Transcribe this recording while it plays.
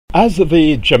As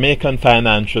the Jamaican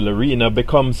financial arena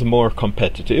becomes more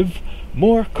competitive,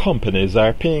 more companies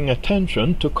are paying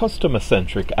attention to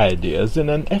customer-centric ideas in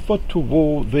an effort to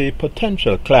woo the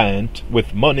potential client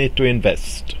with money to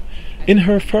invest. In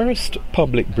her first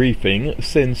public briefing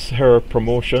since her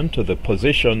promotion to the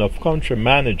position of country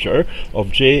manager of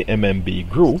JMMB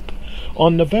Group,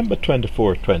 on November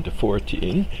 24,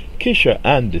 2014, Keisha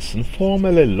Anderson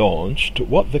formally launched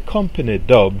what the company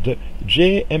dubbed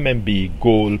JMMB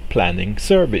Goal Planning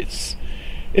Service.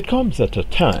 It comes at a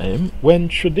time when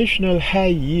traditional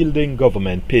high-yielding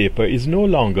government paper is no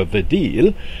longer the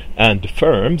deal, and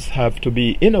firms have to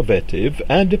be innovative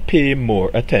and pay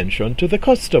more attention to the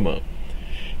customer.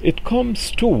 It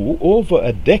comes too over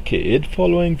a decade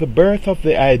following the birth of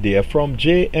the idea from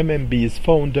JMMB's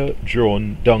founder,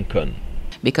 Joan Duncan.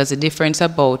 Because the difference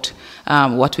about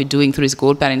what we're doing through this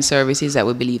goal planning service is that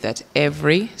we believe that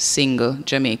every single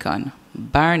Jamaican,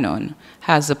 bar none,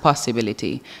 has the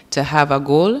possibility to have a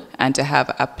goal and to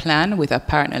have a plan with a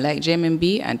partner like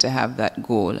JMMB and to have that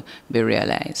goal be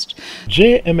realized.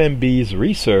 JMMB's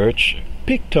research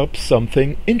picked up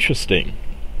something interesting.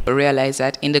 We realize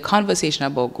that in the conversation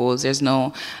about goals, there's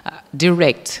no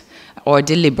direct or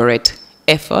deliberate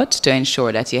effort to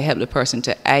ensure that you help the person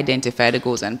to identify the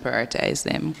goals and prioritize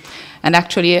them. And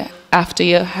actually, after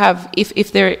you have,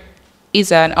 if there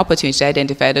is an opportunity to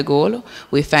identify the goal,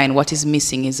 we find what is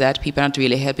missing is that people aren't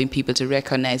really helping people to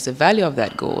recognize the value of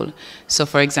that goal. So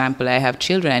for example, I have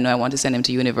children, I know I want to send them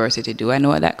to university. Do I know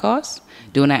what that costs?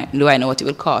 Do I know what it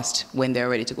will cost when they're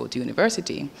ready to go to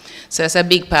university? So that's a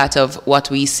big part of what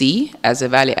we see as a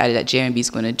value added that JMMB is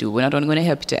going to do. We're not only going to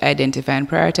help you to identify and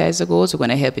prioritize the goals, we're going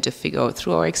to help you to figure out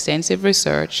through our extensive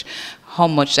research how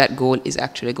much that goal is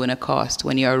actually going to cost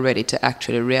when you're ready to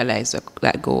actually realize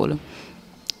that goal.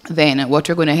 Then what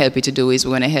we're going to help you to do is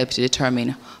we're going to help you to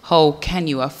determine how can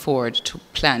you afford to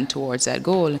plan towards that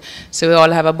goal. So we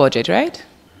all have a budget, right?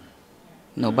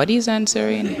 Nobody's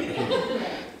answering.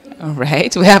 All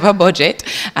right, we have a budget.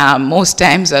 Most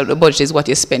times the budget is what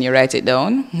you spend, you write it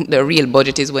down. The real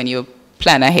budget is when you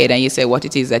plan ahead and you say what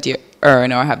it is that you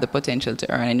earn or have the potential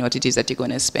to earn and what it is that you're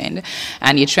going to spend.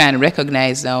 And you try and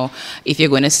recognize now, if you're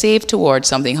going to save towards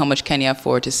something, how much can you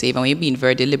afford to save? And when you're being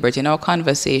very deliberate in our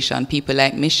conversation, people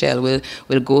like Michelle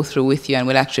will go through with you and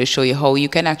will actually show you how you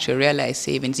can actually realize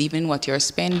savings, even what you're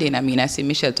spending. I mean, I see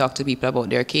Michelle talk to people about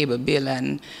their cable bill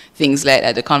and things like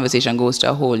that. The conversation goes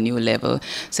to a whole new level.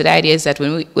 So the idea is that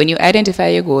when you identify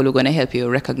your goal, we're going to help you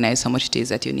recognize how much it is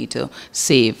that you need to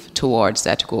save towards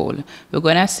that goal. We're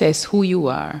going to assess who you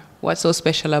are. What's so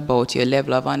special about your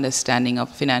level of understanding of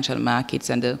financial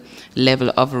markets and the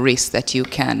level of risk that you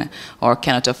can or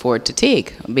cannot afford to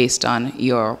take based on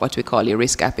your, what we call your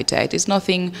risk appetite? It's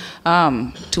nothing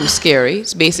too scary.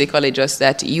 It's basically just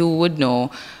that you would know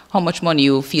how much money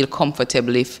you feel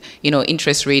comfortable if,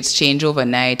 interest rates change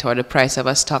overnight or the price of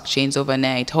a stock changes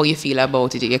overnight, how you feel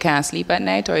about it. You can't sleep at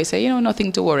night, or you say,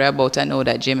 nothing to worry about, I know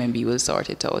that JMMB will sort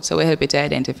it out. So we help you to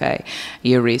identify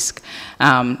your risk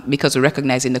because we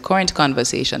recognize in the current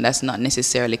conversation that's not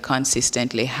necessarily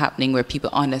consistently happening where people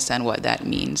understand what that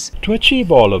means. To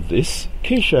achieve all of this,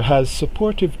 Keisha has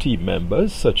supportive team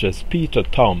members such as Peter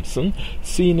Thompson,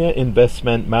 Senior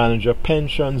Investment Manager,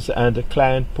 Pensions and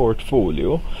Client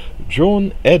Portfolio,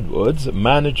 Joan Edwards,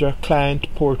 Manager, Client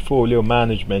Portfolio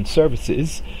Management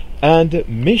Services, and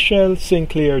Michelle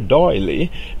Sinclair Doyley,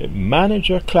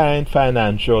 Manager, Client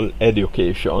Financial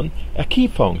Education, a key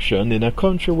function in a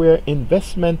country where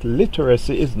investment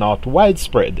literacy is not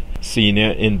widespread.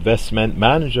 Senior Investment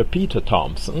Manager Peter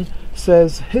Thompson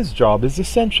says his job is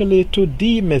essentially to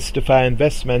demystify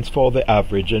investments for the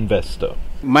average investor.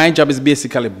 My job is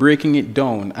basically breaking it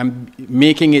down and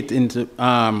making it into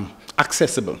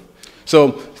accessible.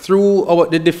 So through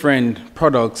the different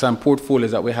products and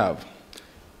portfolios that we have,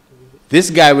 this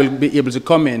guy will be able to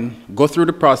come in, go through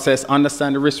the process,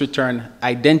 understand the risk return,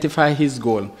 identify his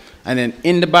goal, and then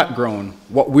in the background,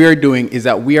 what we're doing is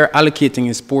that we are allocating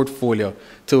his portfolio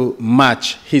to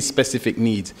match his specific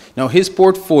needs. Now, his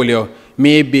portfolio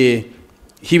may be,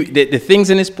 the things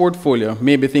in his portfolio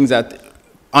may be things that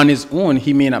on his own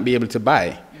he may not be able to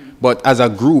buy. But as a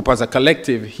group, as a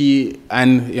collective, he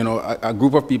and a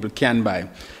group of people can buy.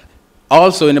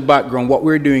 Also in the background, what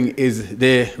we're doing is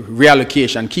the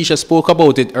reallocation. Keisha spoke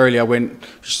about it earlier when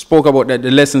she spoke about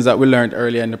the lessons that we learned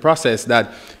earlier in the process,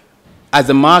 that as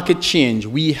the market change,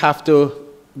 we have to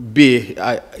be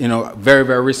very,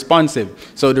 very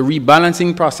responsive. So the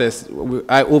rebalancing process,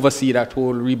 I oversee that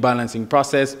whole rebalancing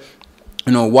process,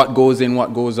 what goes in,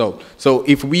 what goes out. So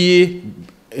if we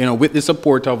with the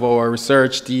support of our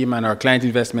research team and our client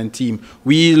investment team,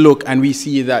 we look and we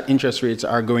see that interest rates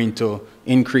are going to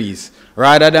increase.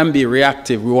 Rather than be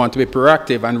reactive, we want to be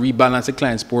proactive and rebalance the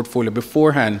client's portfolio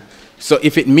beforehand. So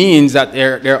if it means that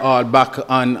they're all back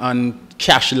on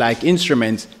cash-like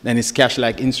instruments, then it's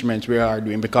cash-like instruments we are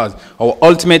doing, because our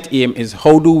ultimate aim is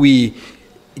how do we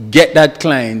get that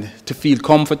client to feel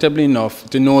comfortable enough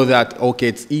to know that, okay,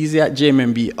 it's easy at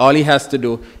JMMB. All he has to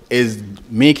do is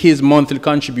make his monthly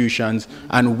contributions,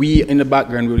 and we in the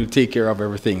background will take care of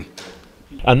everything.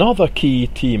 Another key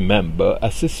team member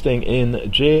assisting in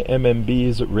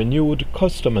JMMB's renewed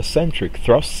customer-centric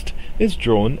thrust is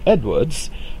Joan Edwards,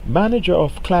 Manager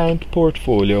of Client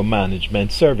Portfolio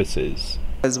Management Services.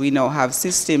 As we now have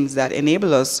systems that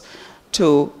enable us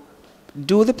to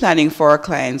do the planning for our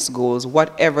clients' goals,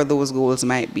 whatever those goals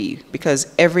might be,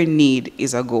 because every need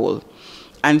is a goal.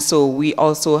 And so we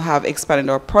also have expanded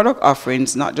our product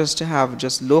offerings, not just to have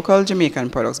just local Jamaican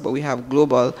products, but we have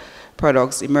global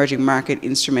products, emerging market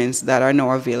instruments that are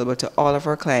now available to all of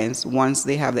our clients once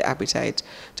they have the appetite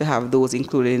to have those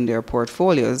included in their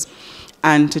portfolios.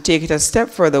 And to take it a step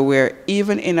further, where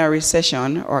even in a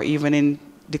recession or even in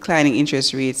declining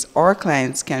interest rates, our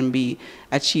clients can be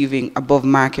achieving above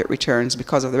market returns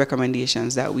because of the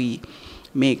recommendations that we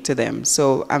make to them.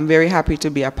 So I'm very happy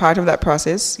to be a part of that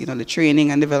process, you know, the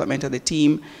training and development of the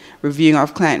team, reviewing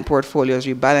of client portfolios,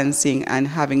 rebalancing, and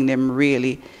having them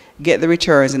really get the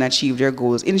returns and achieve their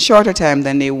goals in shorter time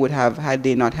than they would have had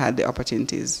they not had the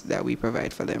opportunities that we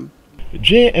provide for them.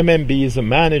 JMMB's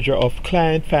Manager of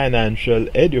Client Financial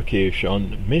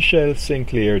Education, Michelle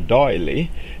Sinclair Doyley,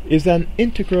 is an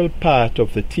integral part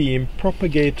of the team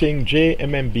propagating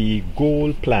JMMB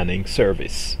Goal Planning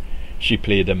Service. She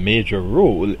played a major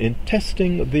role in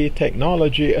testing the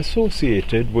technology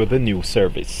associated with the new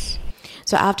service.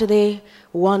 So after the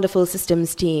wonderful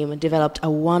systems team developed a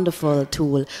wonderful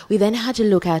tool, we then had to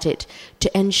look at it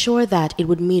to ensure that it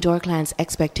would meet our clients'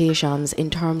 expectations in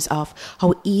terms of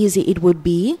how easy it would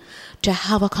be to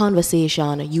have a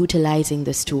conversation utilizing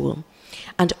this tool,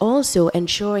 and also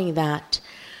ensuring that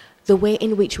the way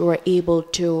in which we were able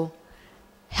to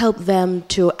help them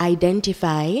to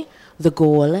identify the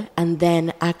goal and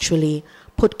then actually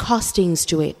put costings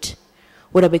to it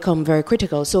would have become very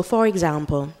critical. So for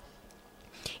example,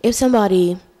 if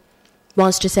somebody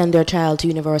wants to send their child to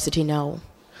university now,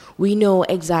 we know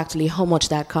exactly how much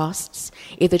that costs.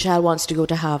 If the child wants to go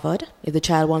to Harvard, if the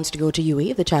child wants to go to UE,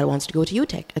 if the child wants to go to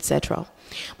UTech, etc.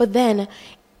 But then,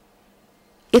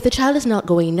 if the child is not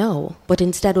going now, but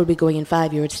instead will be going in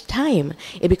 5 years' time,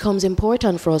 it becomes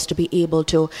important for us to be able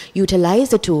to utilize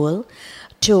the tool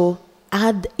to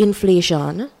add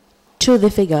inflation to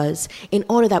the figures in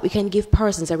order that we can give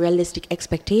persons a realistic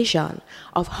expectation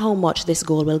of how much this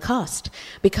goal will cost.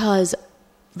 Because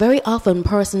very often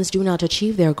persons do not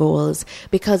achieve their goals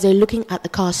because they're looking at the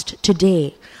cost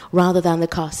today rather than the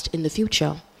cost in the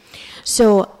future.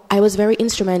 So I was very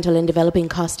instrumental in developing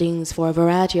costings for a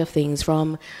variety of things,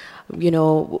 from, you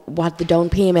know, what the down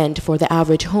payment for the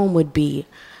average home would be,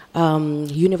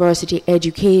 university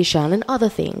education, and other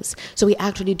things. So we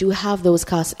actually do have those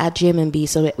costs at JMMB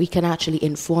so that we can actually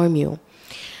inform you.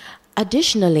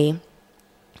 Additionally,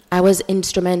 I was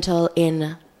instrumental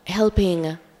in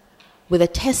helping with the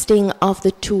testing of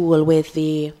the tool with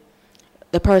the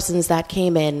persons that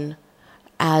came in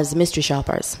as mystery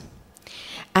shoppers.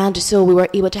 And so we were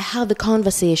able to have the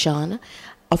conversation,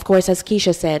 of course, as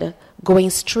Keisha said, going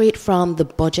straight from the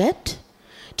budget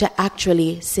to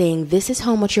actually saying this is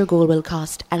how much your goal will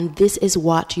cost and this is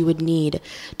what you would need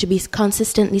to be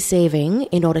consistently saving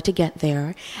in order to get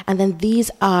there. And then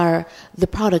these are the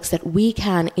products that we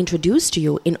can introduce to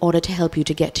you in order to help you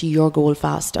to get to your goal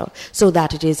faster so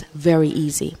that it is very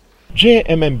easy.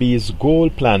 JMMB's goal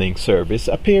planning service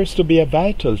appears to be a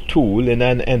vital tool in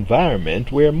an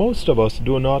environment where most of us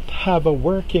do not have a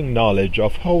working knowledge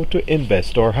of how to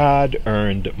invest our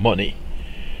hard-earned money.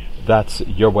 That's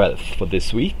your wealth for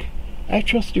this week. I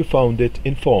trust you found it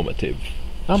informative.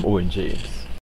 I'm Owen James.